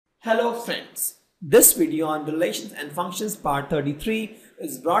Hello friends, this video on relations and functions part 33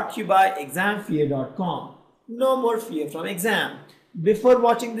 is brought to you by examfear.com. No more fear from exam. Before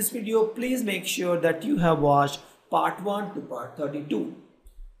watching this video, please make sure that you have watched part 1 to part 32.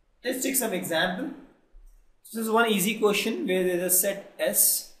 Let's take some example. This is one easy question where there is a set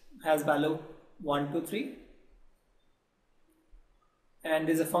S has value 1 to 3 and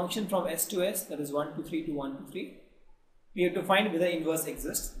there is a function from S to S, that is 1 to 3 to 1 to 3. We have to find whether inverse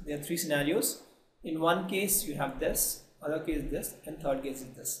exists. There are three scenarios. In one case you have this, other case this, and third case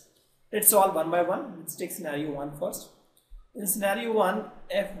is this. Let's solve one by one. Let's take scenario 1 first. In scenario 1,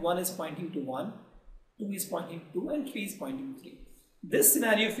 f1 is pointing to 1, 2 is pointing to 2, and 3 is pointing to 3. This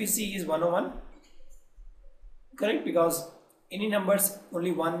scenario, if we see, is 101. Correct? Because any numbers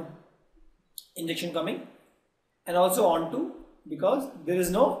only one injection coming, and also onto because there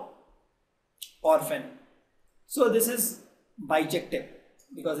is no orphan. So this is bijective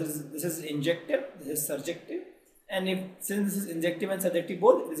because this is injective, this is surjective, and since this is injective and surjective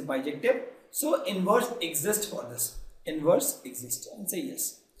both, it is bijective. So inverse exists for this. Inverse exists, and say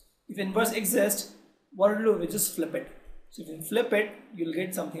yes. If inverse exists, what will do? We just flip it. So if you flip it, you will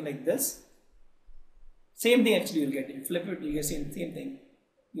get something like this. Same thing actually you will get. If you flip it, you get same thing.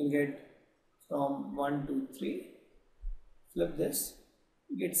 You will get from 1 to 3. Flip this,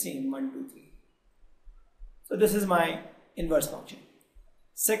 you get same 1 2 3. So this is my inverse function.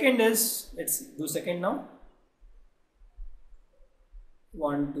 Second is, let's do second now.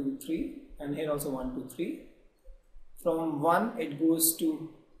 1 2 3, and here also 1 2 3. From 1 it goes to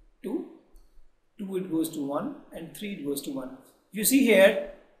 2, 2 it goes to 1, and 3 it goes to 1. If you see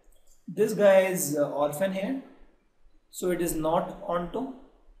here, this guy is orphan here, so it is not onto.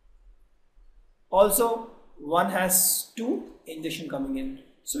 Also 1 has 2 injection coming in,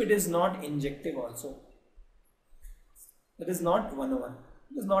 so it is not injective also. It is not 101.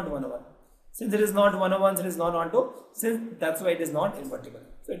 It is not 101. Since it is not 101, it is not onto. Since that's why it is not invertible.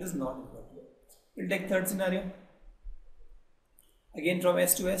 So it is not invertible. We'll take third scenario. Again from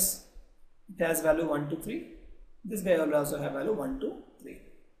S to S, it has value 1 to 3. This guy will also have value 1 to 3.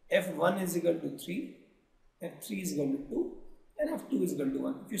 F1 is equal to 3, F3 is equal to 2, and F2 is equal to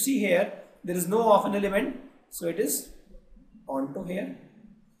 1. If you see here, there is no orphan element, so it is onto here.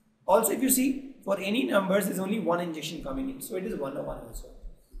 Also, if you see, for any numbers, there is only one injection coming in, so it is 101 also.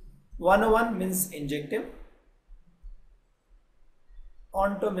 101 means injective,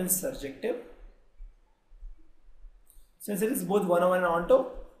 onto means surjective. Since it is both 101 and onto,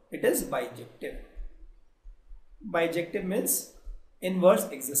 it is bijective. Bijective means inverse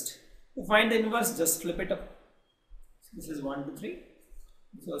exists. To find the inverse, just flip it up. This is 1 to 3,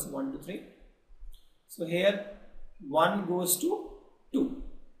 this is also 1 to 3. So here 1 goes to 2.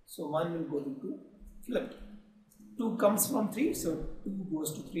 So 1 will go to 2, flipped. 2 comes from 3, so 2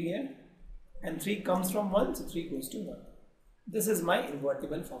 goes to 3 here. And 3 comes from 1, so 3 goes to 1. This is my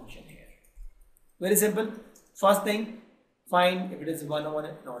invertible function here. Very simple. First thing, find if it is 101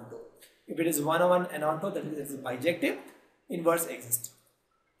 and onto. If it is 101 and onto, that is bijective, inverse exists.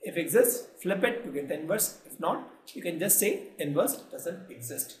 If exists, flip it to get the inverse. If not, you can just say inverse doesn't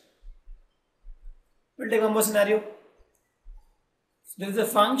exist. We'll take one more scenario. There is a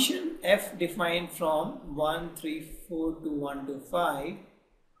function f defined from 1 3 4 to 1 to 5.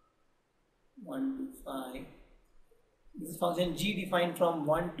 1 to 5. This is function g defined from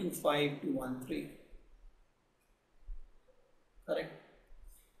 1 to 5 to 1 3. Correct?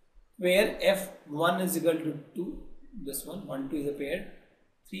 Where f1 is equal to 2. This one 1 2 is a pair.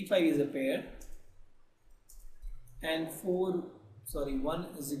 3 5 is a pair. And 1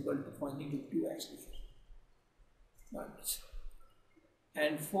 is equal to pointing to 2 actually. Not much.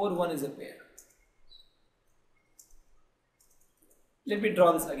 And 4 1 is a pair. Let me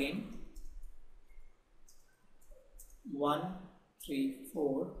draw this again. 1 3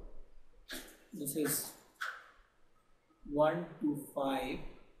 4. This is 1 2 5,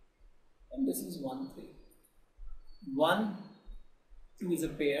 and this is 1 3. 1 2 is a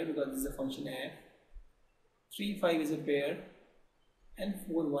pair because this is a function f. 3 5 is a pair, and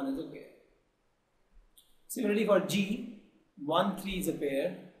 4 1 is a pair. Similarly for g, 1 3 is a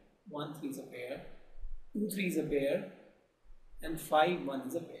pair, 1 3 is a pair, 2 3 is a pair, and 5 1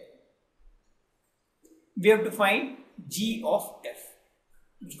 is a pair. We have to find g of f.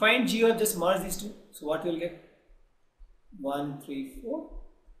 To find g of, just merge these two. So what you will get? 1 3 4,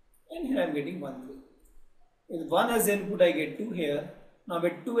 and here I am getting 1 3. With 1 as input I get 2 here. Now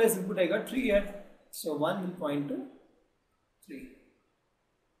with 2 as input I got 3 here. So 1 will point to 3.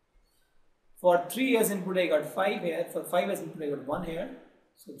 For 3 as input I got 5 here, for 5 as input I got 1 here,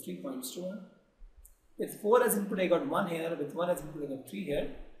 so 3 points to 1. With 4 as input I got 1 here, with 1 as input I got 3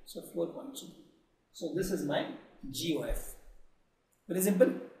 here, So 4.2. So this is my GOF. Very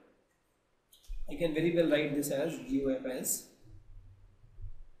simple. I can very well write this as GOF as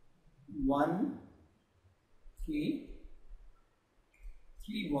 1, 3,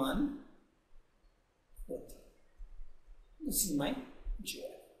 3, 1, 4. This is my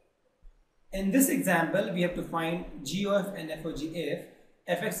GOF. In this example, we have to find GOF and FOG if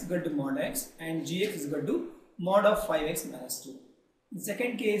fx is equal to mod x and gx is equal to mod of 5x minus 2. In the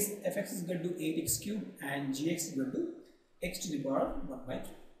second case, fx is equal to 8x cubed and gx is equal to x to the power 1 by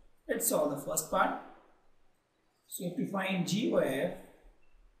 3. Let's solve the first part. So if we find GOF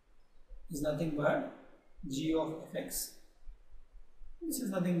is nothing but g of fx. This is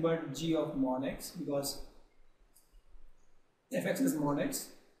nothing but g of mod x because fx is mod x,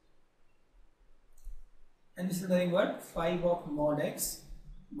 and this is nothing but 5 of mod x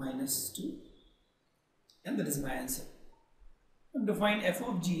minus 2, and that is my answer. And to find f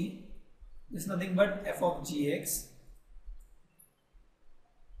of g, this is nothing but f of gx,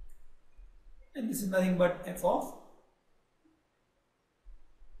 and this is nothing but f of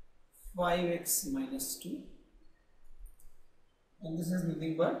 5x minus 2, and this is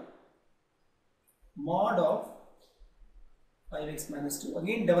nothing but mod of 5x minus 2,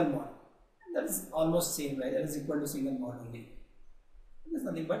 again double mod, and that is almost same, right? That is equal to single mod only. This is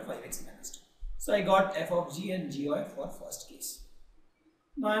nothing but 5x minus 2. So I got f of g and GOF for first case.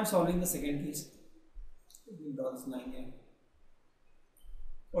 Now I am solving the second case. Let me draw this line here.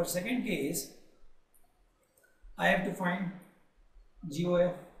 For second case, I have to find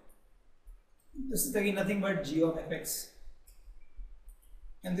GOF. This is again nothing but g of fx,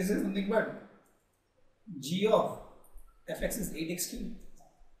 and this is nothing but g of fx is 8x cubed,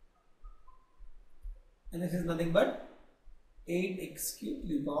 and this is nothing but 8x cubed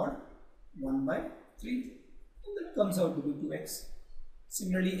to the power 1 by 3, and that comes out to be 2x.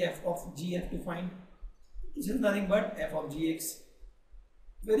 Similarly, f of g have to find. This is nothing but f of gx.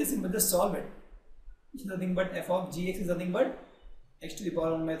 Very simple, just solve it. This is nothing but f of gx is nothing but x to the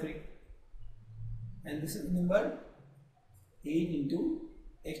power 1 by 3, and this is nothing but 8 into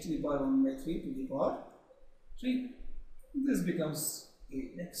x to the power 1 by 3 to the power 3. This becomes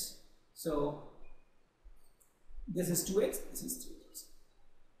 8x. So this is 2x, this is 3x.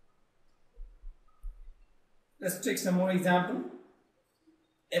 Let's take some more example.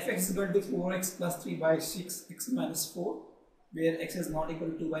 Fx is equal to 4x plus 3 by 6x minus 4, where x is not equal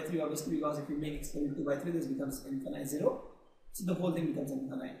to 2 by 3, obviously, because if you make x equal to 2 by 3, this becomes infinite 0. So the whole thing becomes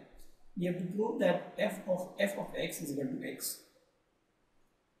infinite. We have to prove that f of x is equal to x.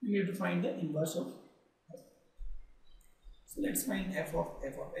 We need to find the inverse of f. So let's find f of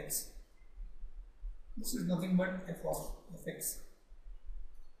x. This is nothing but f of fx.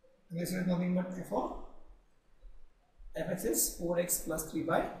 And this is nothing but f of fx is 4x plus 3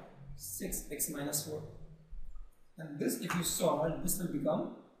 by 6x minus 4. And this, if you solve, this will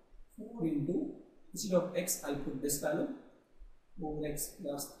become 4 into, instead of x, I'll put this value, 4x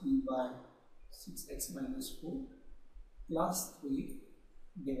plus 3 by 6x minus 4 plus 3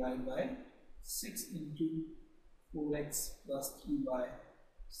 divided by 6 into 4x plus 3 by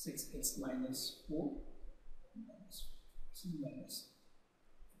 6x minus 4 minus.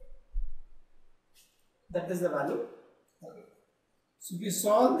 That is the value. Okay. So if you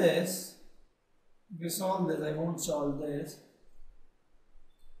solve this, I won't solve this.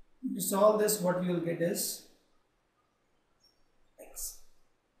 If you solve this, what you will get is x.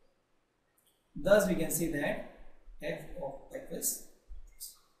 Thus we can say that f of x is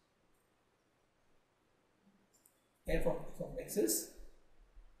f of x is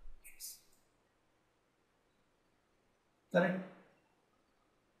x. Correct?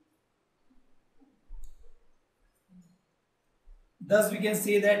 Thus we can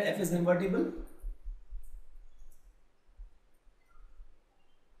say that f is invertible.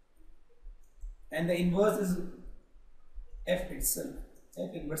 And the inverse is f itself.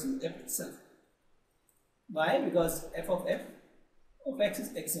 F inverse is f itself. Why? Because f of x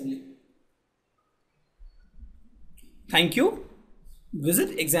is x only. Thank you.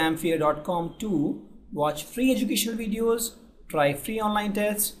 Visit examfear.com to watch free educational videos, try free online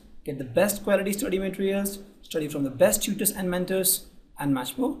tests, get the best quality study materials, study from the best tutors and mentors, and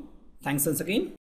much more. Thanks once again.